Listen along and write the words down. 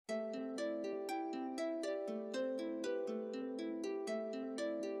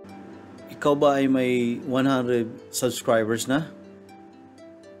Ikaw ba ay may 100 subscribers na?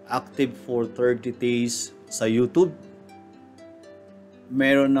 Active for 30 days sa YouTube?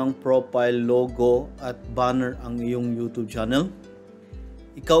 Meron ng profile, logo at banner ang iyong YouTube channel?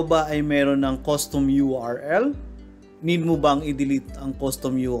 Ikaw ba ay meron ng custom URL? Need mo bang i-delete ang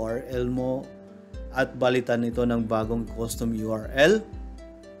custom URL mo at balitan ito ng bagong custom URL?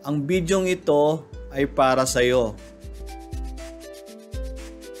 Ang bidyong ito ay para sa iyo.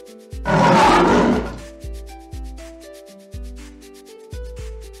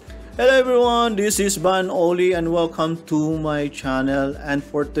 Hello everyone, this is Ban Oli and welcome to my channel. And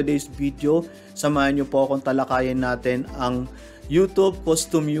for today's video, samahan niyo po akong talakayin natin ang YouTube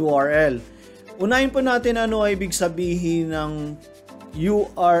custom URL. Unahin po natin ano ay ibig sabihin ng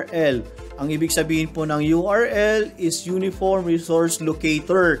URL. Ang ibig sabihin po ng URL is Uniform Resource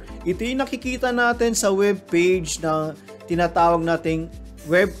Locator. Ito yung nakikita natin sa web page na tinatawag nating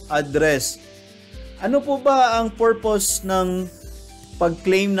web address. Ano po ba ang purpose ng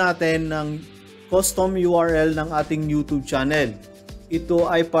pag-claim natin ng custom URL ng ating YouTube channel? Ito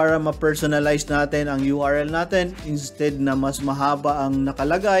ay para ma-personalize natin ang URL natin. Instead na mas mahaba ang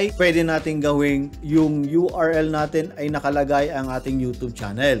nakalagay, pwede natin gawing yung URL natin ay nakalagay ang ating YouTube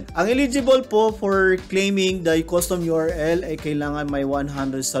channel. Ang eligible po for claiming the custom URL ay kailangan may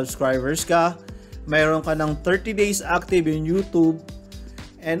 100 subscribers ka, mayroon ka ng 30 days active in YouTube,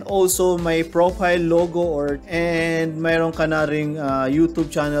 and also may profile logo and mayroon ka na ring YouTube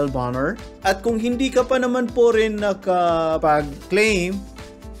channel banner. At kung hindi ka pa naman po rin nakapag-claim,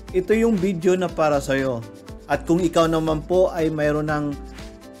 ito yung video na para sa'yo. At kung ikaw naman po ay mayroon ng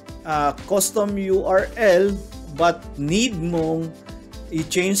custom URL but need mong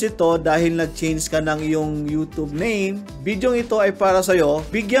i-change ito dahil nag-change ka ng iyong YouTube name, video ito ay para sa'yo.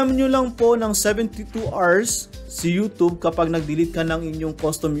 Bigyan nyo lang po ng 72 hours si YouTube kapag nag-delete ka ng inyong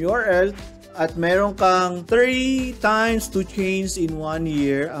custom URL at meron kang 3 times to change in 1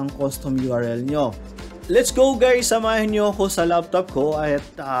 year ang custom URL nyo. Let's go guys, samahan nyo ako sa laptop ko at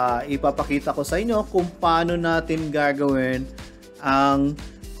ipapakita ko sa inyo kung paano natin gagawin ang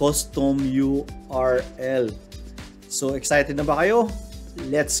custom URL. So excited na ba kayo?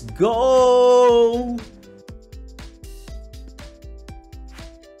 Let's go!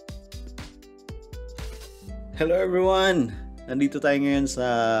 Hello everyone! Nandito tayo ngayon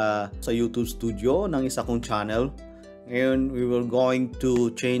sa YouTube studio ng isa kong channel. Ngayon, we will going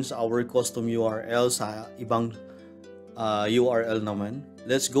to change our custom URL sa ibang URL naman.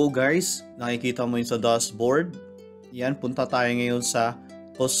 Let's go guys! Nakikita mo yun sa dashboard. Yan, punta tayo ngayon sa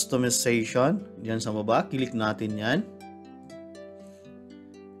customization. Yan sa baba, click natin yan.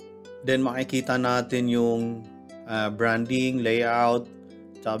 Then makikita natin yung branding, layout,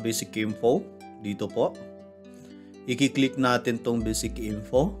 sa basic info. Dito po. I-click natin tong basic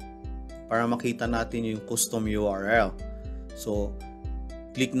info para makita natin yung custom URL. So,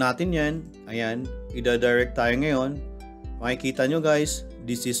 click natin yan. Ayan, ida-direct tayo ngayon. Makikita nyo guys,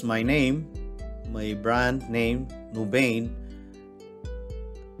 this is my name. My brand name, Nubain.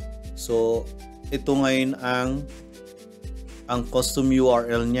 So, ito ngayon ang custom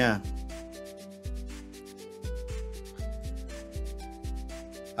URL niya.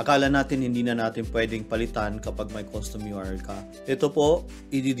 Akala natin hindi na natin pwedeng palitan kapag may custom URL ka. Ito po,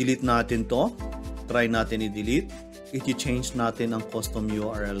 i-delete natin to. Try natin i-delete. I-change natin ang custom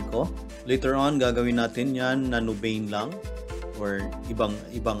URL ko. Later on, gagawin natin yan na Nubain lang or ibang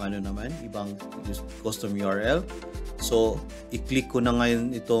ano naman, ibang custom URL. So, i-click ko na ngayon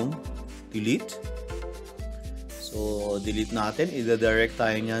itong delete. So, delete natin. I-direct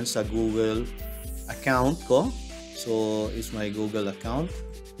tayo niyan sa Google account ko. So, it's my Google account.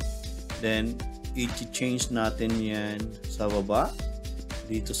 Then, i-change natin yan sa baba.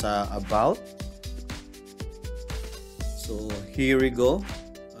 Dito sa About. So, here we go.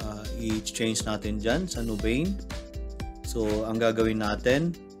 I-change natin dyan sa Nubain. So, ang gagawin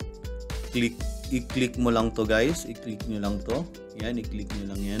natin, i-click mo lang to guys. I-click nyo lang to. Yan, i-click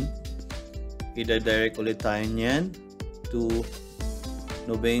nyo lang yan. I-direct ulit tayo nyan to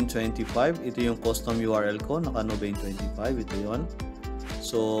Nubain 25. Ito yung custom URL ko. Naka Nubain 25. Ito yon.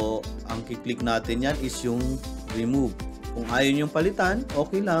 So, ang kiklik natin yan is yung remove. Kung ayaw nyo palitan,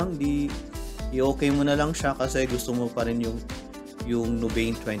 okay lang. I-okay mo na lang siya kasi gusto mo pa rin yung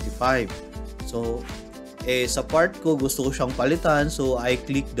Nubain 25. So, sa part ko, gusto ko siyang palitan. So, I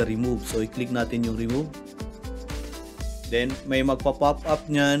click the remove. So, i-click natin yung remove. Then, may magpa-pop up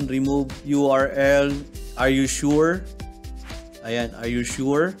nyan. Remove URL. Are you sure? Ayan, are you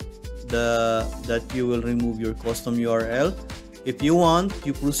sure that you will remove your custom URL? If you want,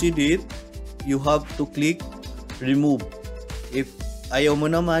 you proceed it, you have to click remove. If ayaw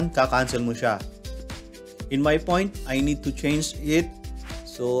mo naman, kakancel mo siya. In my point, I need to change it.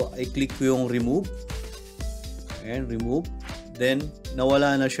 So, I click ko yung remove. Ayan, remove. Then,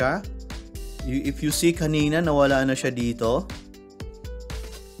 nawala na siya. If you see kanina, nawala na siya dito.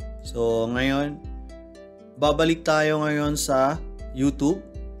 So, ngayon, babalik tayo ngayon sa YouTube.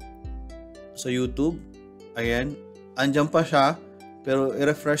 Sa YouTube. Ayan. Andyan pa siya. Pero,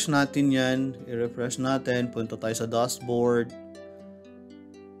 i-refresh natin yan. I-refresh natin. Punta tayo sa dashboard.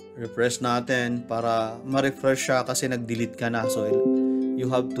 Refresh natin para ma-refresh siya kasi nag-delete ka na. So, you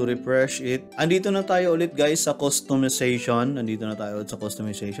have to refresh it. Andito na tayo ulit guys sa customization. Andito na tayo ulit sa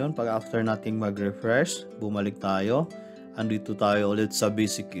customization. Pag after nating mag-refresh, bumalik tayo. Andito tayo ulit sa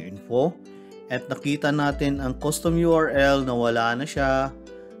basic info. At nakita natin ang custom URL na wala na siya.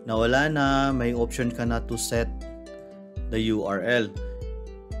 Nawala na. May option ka na to set the URL.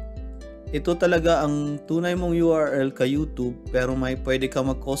 Ito talaga ang tunay mong URL ka YouTube, pero pwede ka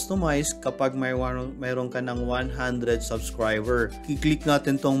mag-customize kapag mayroon ka ng 100 subscriber. I-click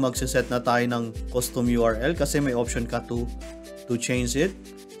natin tong magsiset na tayo ng custom URL kasi may option ka to change it.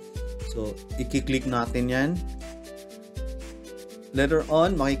 So, i-click natin yan. Later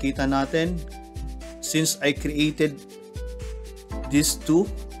on, makikita natin, since I created these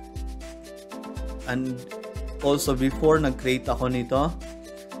two, and also before nag-create ako nito,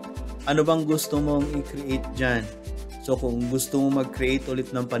 ano bang gusto mong i-create dyan? So, kung gusto mong mag-create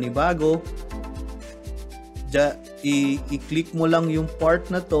ulit ng panibago, i-click mo lang yung part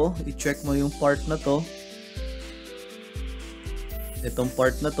na to, i-check mo yung part na to. Itong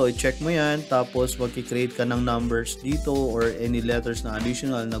part na to, i-check mo yan, tapos mag-create ka ng numbers dito or any letters na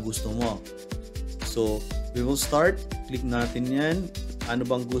additional na gusto mo. So, we will start. Click natin yan. Ano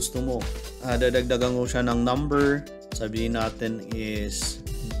bang gusto mo? Dadagdagan mo siya ng number. Sabihin natin is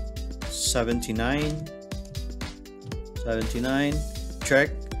 79. Check.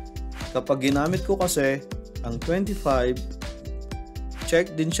 Kapag ginamit ko kasi ang 25,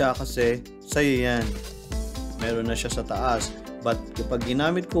 check din siya kasi sa'yo yan. Meron na siya sa taas. But kapag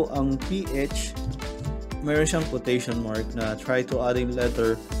ginamit ko ang PH, meron siyang quotation mark na try to add in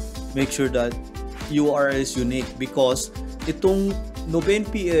letter. Make sure that URL is unique because itong Noben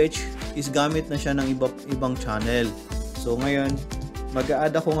PH is gamit na siya ng ibang channel. So ngayon,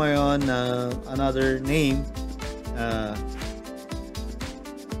 mag-a-add ako ngayon ng another name,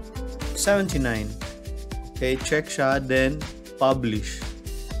 79. Okay, check siya, then publish.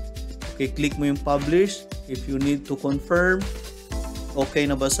 Okay, click mo yung publish. If you need to confirm, okay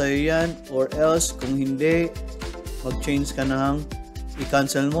na ba sa'yo yan? Or else, kung hindi, mag-change ka ng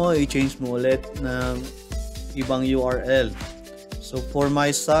i-cancel mo, i-change mo ulit ng ibang URL. So, for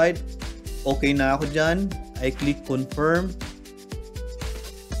my side, okay na ako dyan. I click confirm.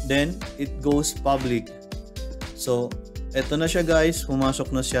 Then, it goes public. So, eto na siya guys.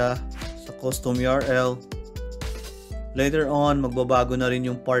 Pumasok na siya sa custom URL. Later on, magbabago na rin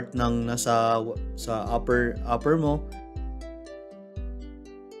yung part ng nasa sa upper mo.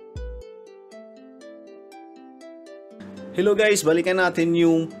 Hello guys, balikan natin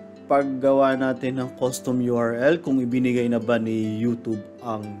yung paggawa natin ng custom URL kung ibinigay na ba ni YouTube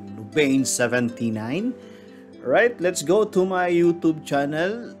ang Nubain79. Alright, let's go to my YouTube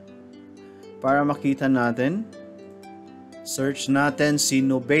channel para makita natin. Search natin si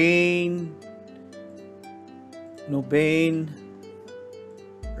Nubain.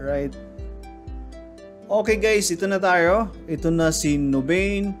 Right. Okay guys, ito na tayo. Ito na si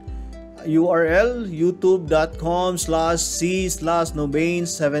Nubain. URL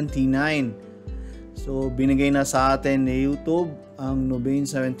youtube.com/c/Nubain79. So binigay na sa atin ni YouTube ang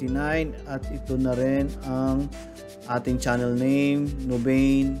Nubain79 at ito na rin ang ating channel name,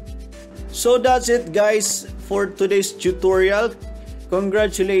 Nubain. So that's it guys for today's tutorial.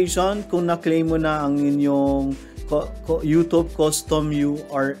 Congratulations kung na-claim mo na ang inyong YouTube custom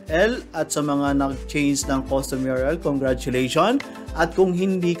URL at sa mga nag-change ng custom URL, congratulations. At kung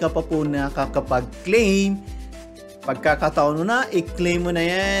hindi ka pa po nakakapag-claim, pagkakataon mo na, i-claim mo na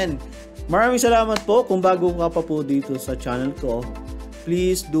yan. Maraming salamat po. Kung bago ka pa po dito sa channel ko,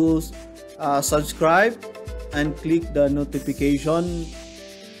 please do subscribe and click the notification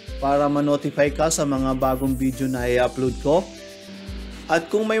para ma-notify ka sa mga bagong video na i-upload ko. At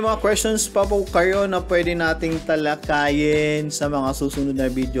kung may mga questions pa po kayo na pwede nating talakayin sa mga susunod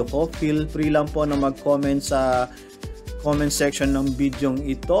na video ko, feel free lang po na mag-comment sa comment section ng video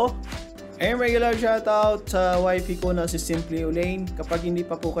ito. And regular shoutout sa wifey ko na si Simply Elaine. Kapag hindi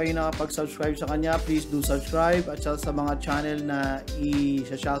pa po kayo nakapag-subscribe sa kanya, please do subscribe. At sa mga channel na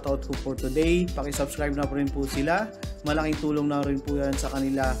i-shoutout ko for today, paki-subscribe na po rin po sila. Malaking tulong na rin po yan sa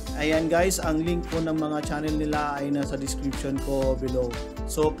kanila. Ayan guys, ang link po ng mga channel nila ay nasa description ko below.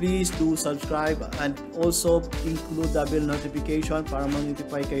 So please do subscribe and also include the bell notification para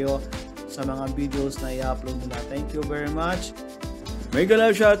ma-notify kayo sa mga videos na i-upload nila. Thank you very much. Mega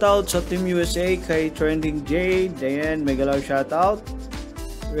love shoutout sa Team USA kay Trending J, Dayan, mega love shoutout.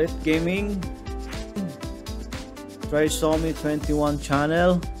 Red Gaming, Trisomy 21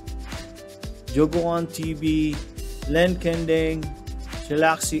 channel, Jogoan TV, Len Kendeng,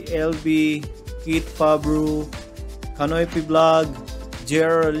 Shilaxi LB, Kit Fabru, Kanoypi Vlog,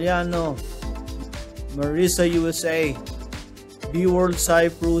 Geraliano, Marisa USA, B-World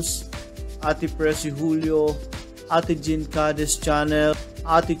Cyprus, Ate Presi Julio, Ate Jean Cades channel,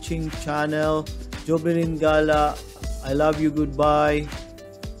 Ate Ching channel, Jovelyn Gala, I Love You Goodbye,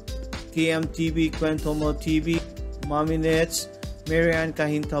 KMTV, Quentomo TV, Mami Nets, Marianne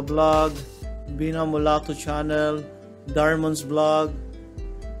Kahinta Vlog, Bina Mulato channel, Darmon's Vlog,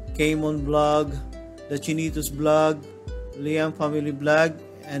 Kaymon Vlog, The Chinitos Vlog, Liam Family Vlog,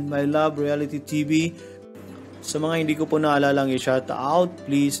 and My Love Reality TV. Sa mga hindi ko po naalalang i-shout out,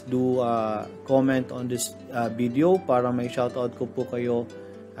 please do comment on this video para may shout out ko po kayo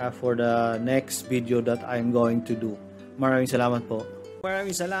for the next video that I'm going to do. Maraming salamat po.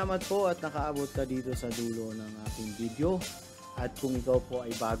 Maraming salamat po at nakaabot ka dito sa dulo ng aking video. At kung ikaw po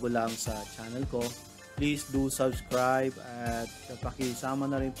ay bago lang sa channel ko, please do subscribe at pakisama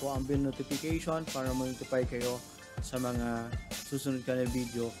na rin po ang bell notification para ma-notify kayo sa mga susunod ka na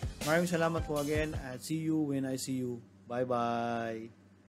video. Maraming salamat po again at see you when I see you. Bye bye!